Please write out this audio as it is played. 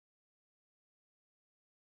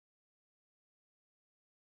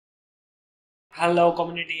Hello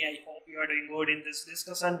community, I hope you are doing good. In this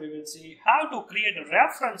discussion we will see how to create a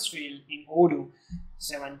reference field in Odoo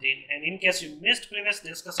 17, and in case you missed previous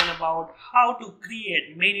discussion about how to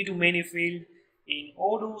create many-to-many field in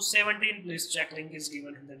Odoo 17, please check, link is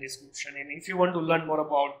given in the description. And if you want to learn more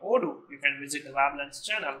about Odoo, you can visit the WebLearns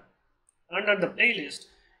channel. Under the playlist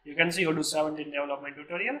you can see Odoo 17 development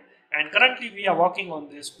tutorial, and currently we are working on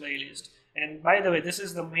this playlist. And by the way, this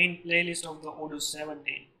is the main playlist of the Odoo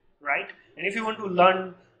 17, right? And if you want to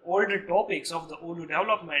learn all the topics of the Odoo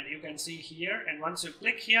development, you can see here, and once you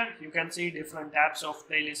click here you can see different tabs of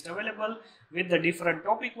playlist available with the different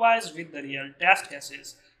topic wise with the real test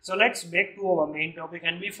cases. So let's back to our main topic,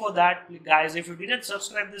 and before that guys, if you didn't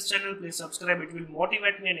subscribe this channel, please subscribe. It will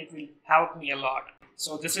motivate me and it will help me a lot.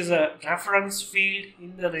 So this is a reference field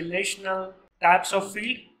in the relational types of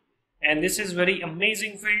field, and this is very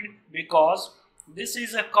amazing field because this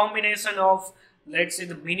is a combination of, let's say,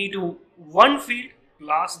 the many-to-one field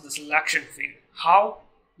plus the selection field. How?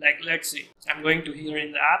 Like, let's see, I'm going to here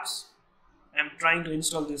in the apps, I'm trying to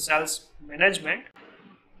install the sales management.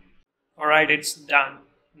 Alright, it's done.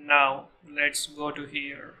 Now let's go to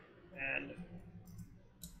here and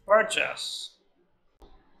purchase.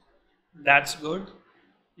 That's good.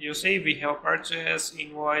 You see we have purchase,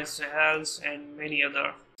 invoice, sales and many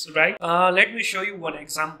other, right? Let me show you one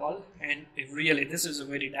example, and really this is a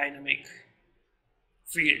very dynamic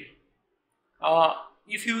field.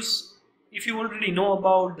 If you already know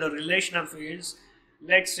about the relational fields,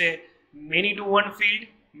 let's say many-to-one field,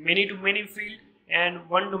 many-to-many field and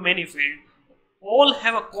one-to-many field, all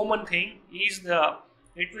have a common thing, is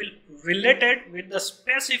it will related with the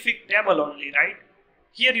specific table only, right?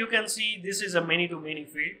 Here you can see this is a many-to-many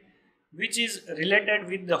field which is related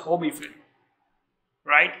with the hobby field,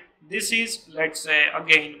 right? This is, let's say,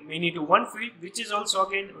 again many-to-one field which is also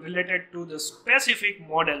again related to the specific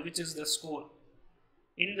model, which is the school.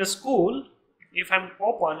 In the school, if I'm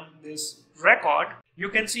open this record, you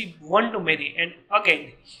can see one-to-many, and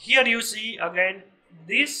again here you see again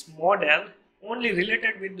this model only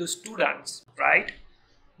related with the students, right?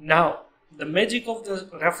 Now the magic of the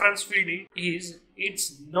reference field is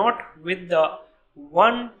it's not with the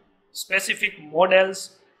one specific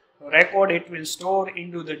model's record it will store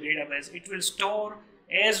into the database. It will store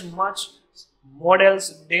as much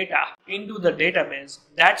models data into the database.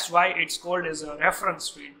 That's why it's called as a reference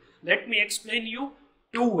field. Let me explain you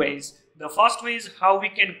two ways. The first way is how we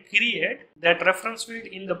can create that reference field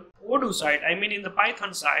in the Odoo side, I mean in the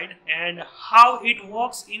Python side, and how it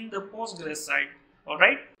works in the Postgres side.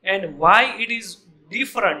 Alright, and why it is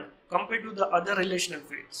different compared to the other relational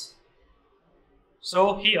fields.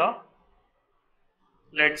 So here,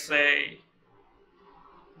 let's say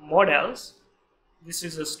models, this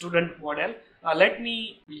is a student model. Let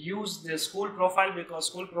me use the school profile because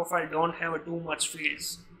school profile don't have too much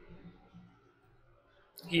fields.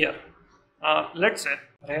 Here, let's say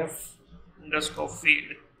ref underscore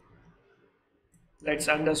field, let's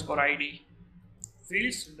underscore id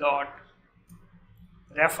fields dot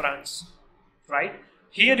reference, right?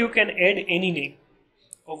 Here you can add any name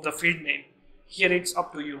of the field name. Here it's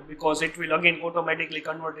up to you because it will again automatically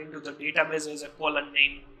convert into the database as a colon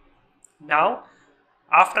name. Now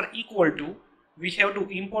after equal to, we have to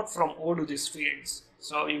import from Odoo these fields.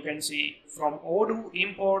 So you can see from Odoo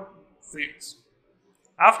import fields.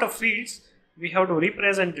 After fields we have to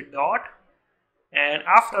represent the dot, and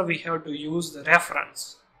after we have to use the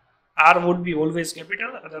reference. R would be always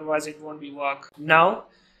capital, otherwise it won't be work. Now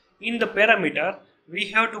in the parameter we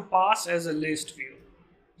have to pass as a list view,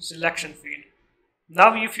 selection field.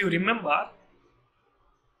 Now if you remember,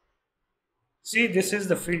 see this is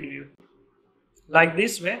the field view. Like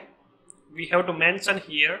this way we have to mention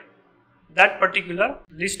here that particular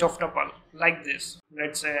list of tuple like this.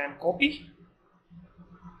 Let's say I'm copy,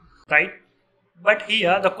 right? But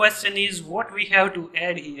here the question is what we have to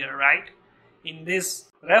add here, right, in this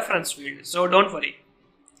reference field. So don't worry,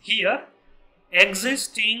 here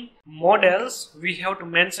existing models we have to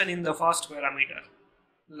mention in the first parameter,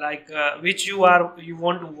 like which you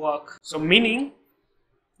want to work. So meaning,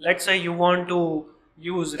 let's say you want to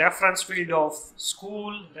use reference field of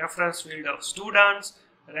school, reference field of students,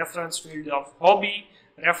 reference field of hobby,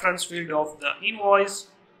 reference field of the invoice,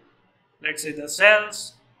 let's say the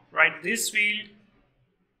sales, right? This field,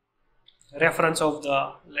 reference of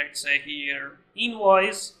the, let's say here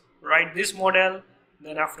invoice, right? This model,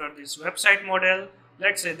 then after this website model,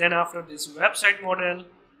 let's say then after this website model,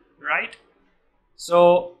 right?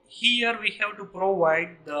 So here we have to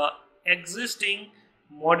provide the existing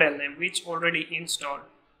model name which already installed.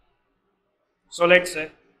 So let's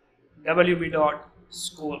say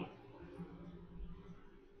wb.school,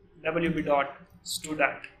 wb.invoice,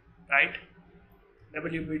 student, right?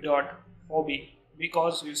 WB dot hobby,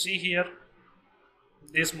 because you see here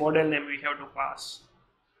this model name we have to pass.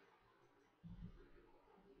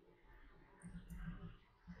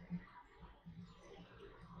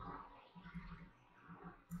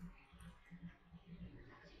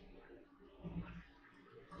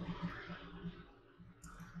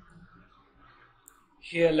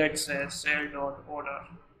 Here let's say sell dot order.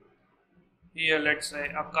 Here let's say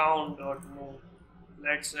account dot move.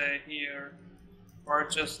 Let's say here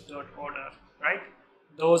purchase dot order, right?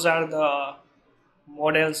 Those are the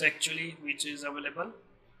models actually which is available.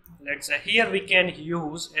 Let's say here we can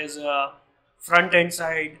use as a front end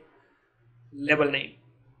side label name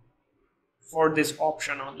for this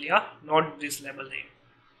option only, not this label name.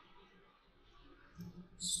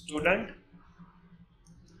 Student,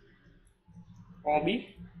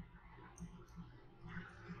 hobby,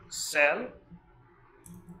 sell,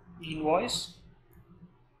 invoice,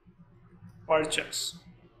 purchase,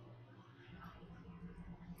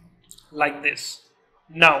 like this.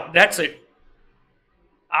 Now that's it.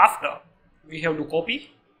 After we have to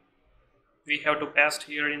copy, we have to paste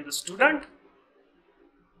here in the student,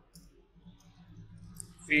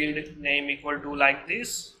 field name equal to like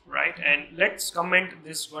this, right? And let's comment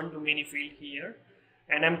this one to many field here.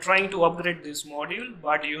 And I'm trying to upgrade this module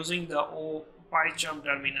but using the PyCharm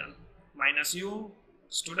terminal -u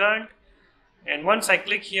student, and once I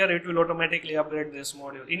click here it will automatically upgrade this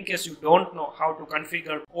module. In case you don't know how to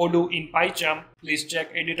configure Odoo in PyCharm, please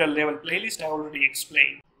check editor level playlist, I already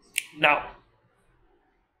explained. Now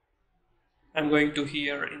I'm going to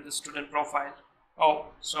here in the student profile. Oh,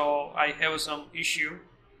 so I have some issue.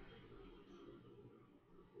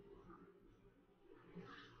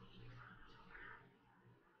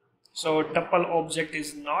 So tuple object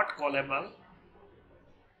is not callable.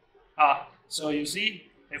 So you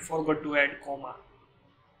see I forgot to add comma.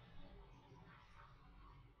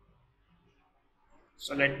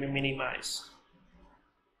 So let me minimize,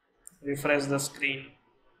 refresh the screen.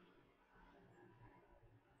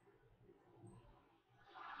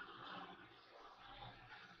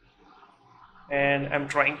 And I'm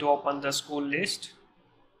trying to open the school list,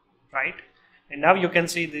 right? And now you can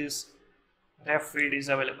see this ref field is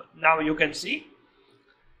available. Now you can see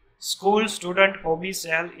school, student, hobby,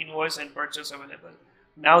 sell, invoice and purchase available.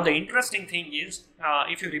 Now the interesting thing is,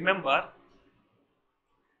 if you remember,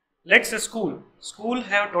 let's say school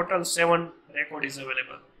have total 7 record is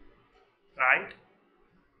available, right?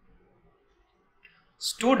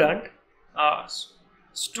 Student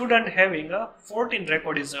having a 14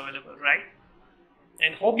 record is available, right?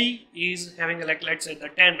 And hobby is having like, let's say the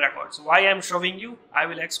 10 records. Why I'm showing you, I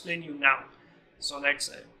will explain you now. So let's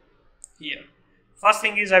say here, first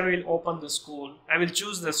thing is I will open the school, I will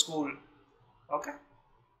choose the school. Okay,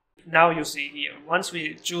 now you see here, once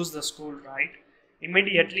we choose the school, right,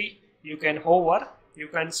 immediately you can hover, you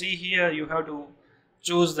can see here you have to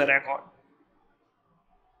choose the record.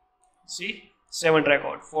 See, 7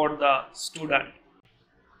 record for the student.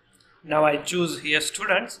 Now I choose here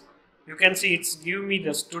students, you can see it's give me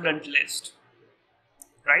the student list,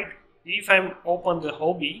 right? If I'm open the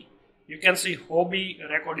hobby, you can see hobby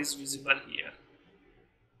record is visible here,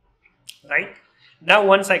 right? Now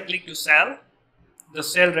once I click to sell, the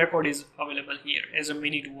sell record is available here as a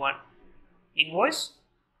minute 1. Invoice,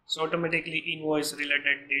 so automatically invoice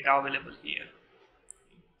related data available here.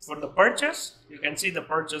 For the purchase, you can see the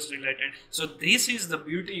purchase related. So this is the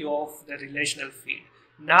beauty of the relational field.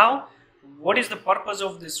 Now what is the purpose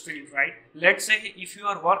of this field, right? Let's say if you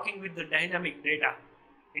are working with the dynamic data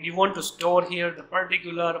and you want to store here the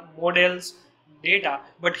particular models data,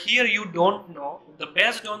 but here you don't know,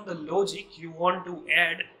 based on the logic you want to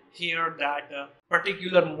add here that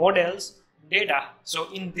particular models data.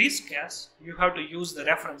 So in this case you have to use the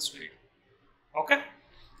reference field. Okay,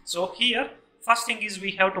 so here first thing is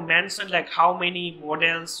we have to mention like how many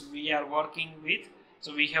models we are working with,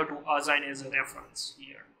 so we have to assign as a reference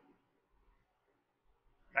here,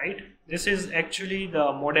 right? This is actually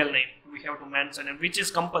the model name we have to mention, and which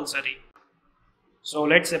is compulsory. So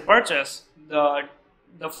let's say purchase,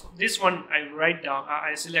 this one I write down,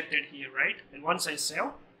 I selected here, right? And once I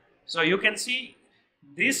save, so you can see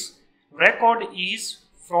this record is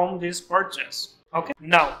from this purchase. Okay,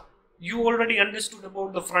 now you already understood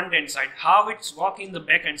about the front end side, how it's working in the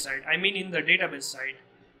back end side, I mean in the database side,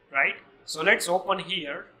 right? So let's open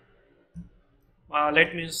here,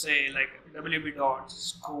 let me say like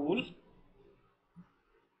wb.school,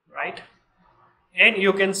 right? And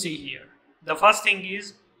you can see here the first thing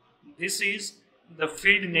is this is the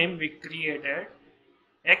field name we created.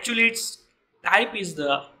 Actually its type is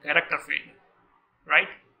the character field, right?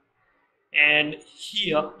 and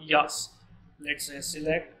here, yes, let's say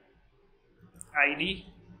select ID,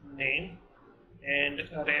 name, and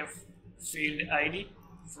ref field ID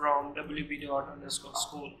from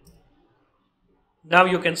wb._school. Now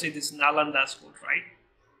you can see this Nalanda school, right?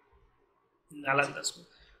 Nalanda school.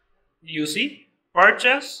 You see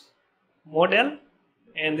purchase, model,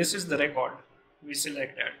 and this is the record we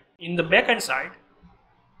selected. In the backend side,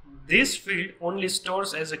 this field only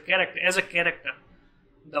stores as a character.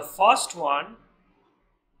 The first one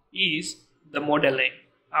is the model name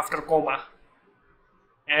after comma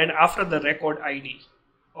and after the record ID.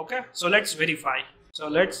 Okay, so let's verify. So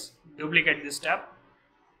let's duplicate this tab.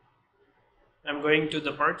 I'm going to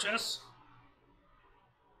the purchase,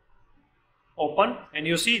 open, and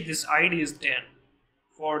you see this ID is 10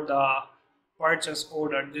 for the purchase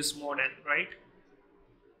order, this model, right?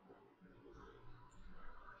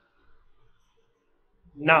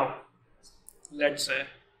 Now let's say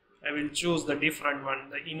I will choose the different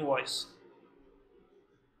one, the invoice,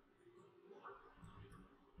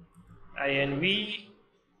 INV2,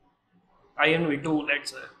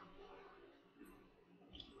 let's say.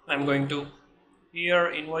 I'm going to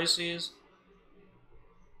here invoices,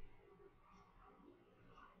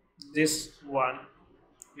 this one,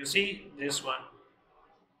 you see this one.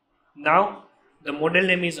 Now the model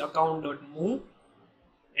name is account.move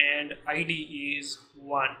and ID is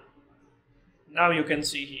 1. Now you can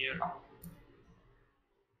see here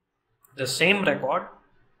the same record,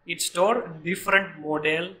 it stored different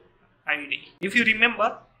model ID. If you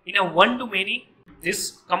remember, in a one-to-many,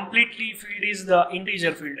 this completely field is the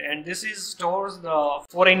integer field, and this is stores the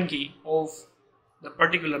foreign key of the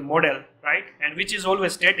particular model, right? And which is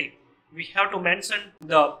always static. We have to mention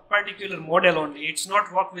the particular model only. It's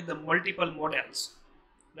not work with the multiple models,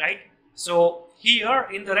 right? So here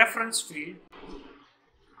in the reference field,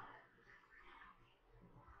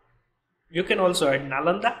 you can also add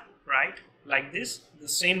Nalanda, right? Like this, the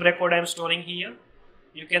same record I'm storing here.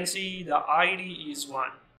 You can see the ID is 1.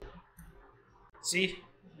 See,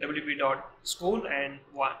 wb.school and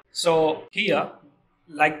 1. So here,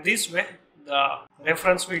 like this way, the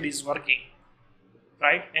reference field is working,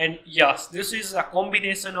 right? And yes, this is a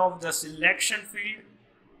combination of the selection field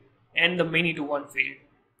and the many to one field.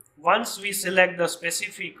 Once we select the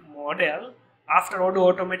specific model, after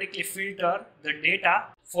Odoo automatically filter the data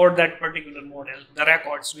for that particular model, the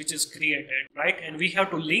records which is created, right? And we have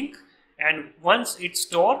to link, and once it's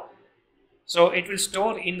stored, so it will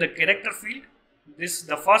store in the character field. This,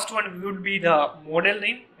 the first one would be the model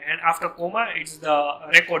name, and after comma it's the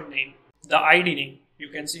record name, the ID name. You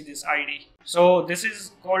can see this ID. So this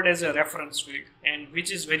is called as a reference field, and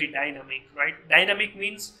which is very dynamic, right? Dynamic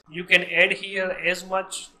means you can add here as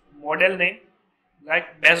much model name,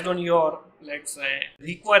 like based on your, let's say,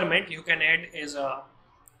 requirement, you can add as a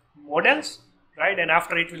models, right? And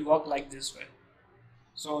after it will work like this way.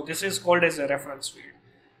 So this is called as a reference field.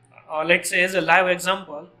 Let's say as a live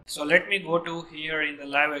example, so let me go to here in the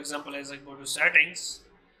live example. As I go to settings,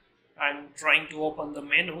 I'm trying to open the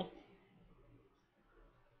menu,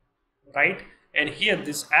 right? And here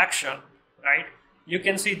this action, right? You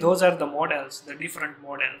can see those are the models, the different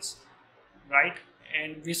models, right?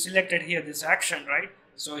 And we selected here this action, right?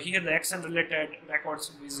 So here the action related records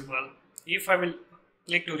visible. If I will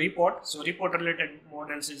click to report, so report related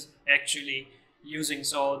models is actually using.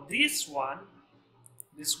 So this one,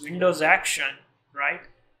 this Windows action, right?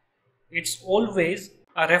 It's always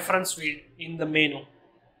a reference field in the menu,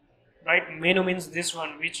 right? Menu means this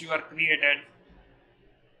one which you are created,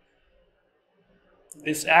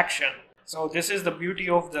 this action. So this is the beauty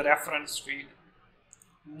of the reference field.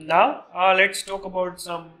 Now let's talk about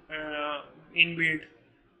some inbuilt,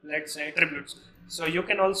 let's say, attributes. So you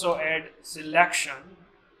can also add selection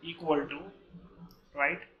equal to,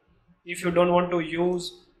 right? If you don't want to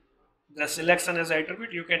use the selection as an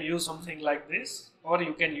attribute, you can use something like this, or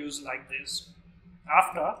you can use like this.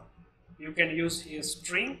 After, you can use a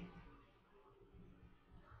string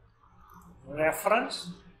reference.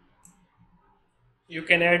 You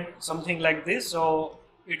can add something like this, so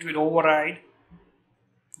it will override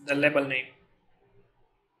the label name,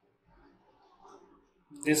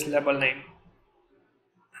 this label name.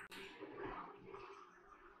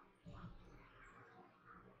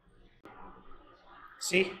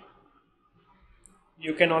 See,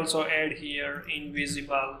 you can also add here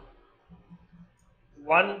invisible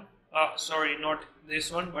one, sorry, not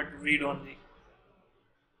this one, but read only.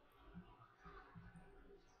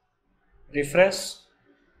 Refresh.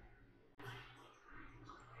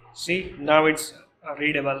 See, now it's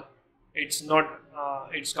readable. It's not,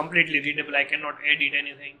 it's completely readable. I cannot edit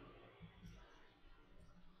anything.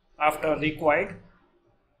 After required,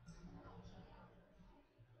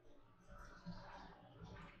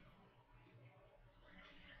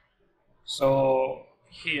 So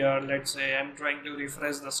here, let's say I'm trying to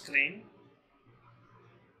refresh the screen,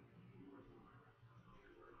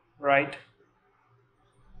 right?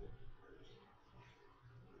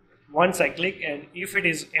 Once I click, and if it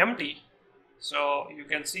is empty, so you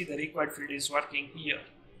can see the required field is working here.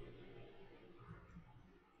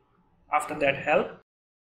 After that, help.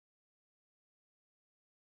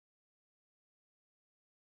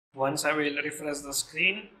 Once I will refresh the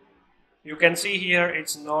screen, you can see here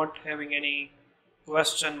it's not having any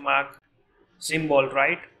question mark symbol,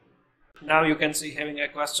 right? Now you can see having a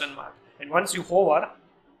question mark, and once you hover,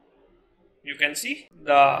 you can see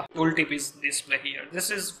the tooltip is display here.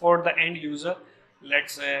 This is for the end user.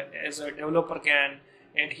 Let's say as a developer can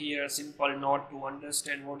add here a simple note to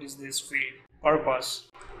understand what is this field purpose.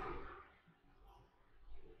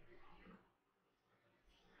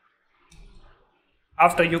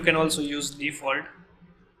 After, you can also use default,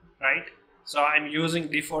 right? So I'm using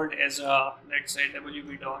default as a, let's say,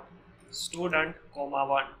 wb dot student comma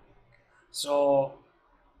 1. So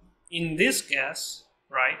in this case,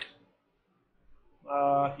 right,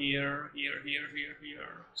 here.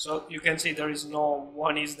 So you can see there is no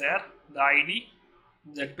 1 is there, the ID,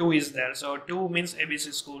 the 2 is there. So 2 means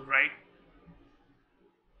ABC school, right?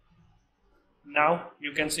 Now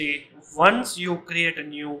you can see once you create a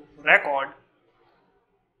new record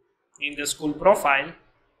in the school profile,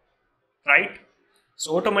 right?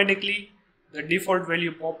 So automatically the default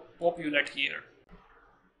value populate here.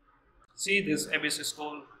 See this ABC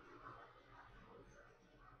school.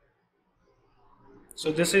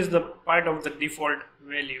 So this is the part of the default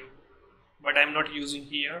value, but I'm not using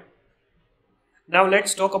here. Now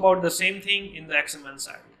let's talk about the same thing in the XML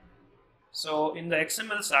side. So in the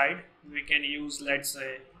XML side, we can use, let's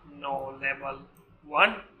say, no label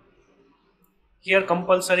 1. Here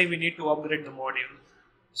compulsory we need to upgrade the module.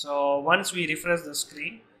 So once we refresh the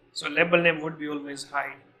screen, so label name would be always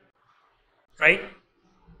hide, right?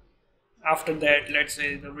 After that, let's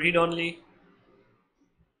say the read only.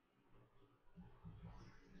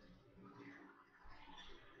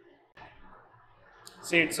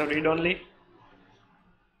 See, it's a read only.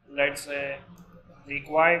 Let's say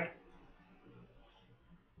required.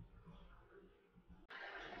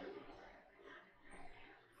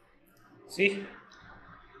 See,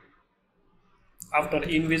 after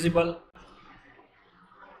invisible.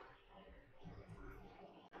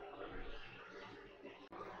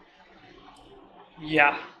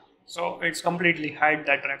 Yeah, so it's completely hide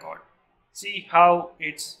that record. See how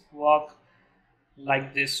it's work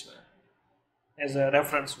like this way as a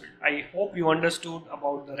reference field. I hope you understood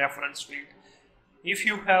about the reference field. If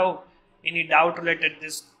you have any doubt related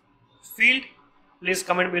this field, please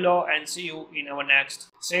comment below, and see you in our next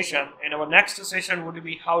session. And our next session would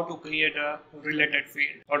be how to create a related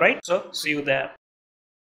field. Alright, so see you there.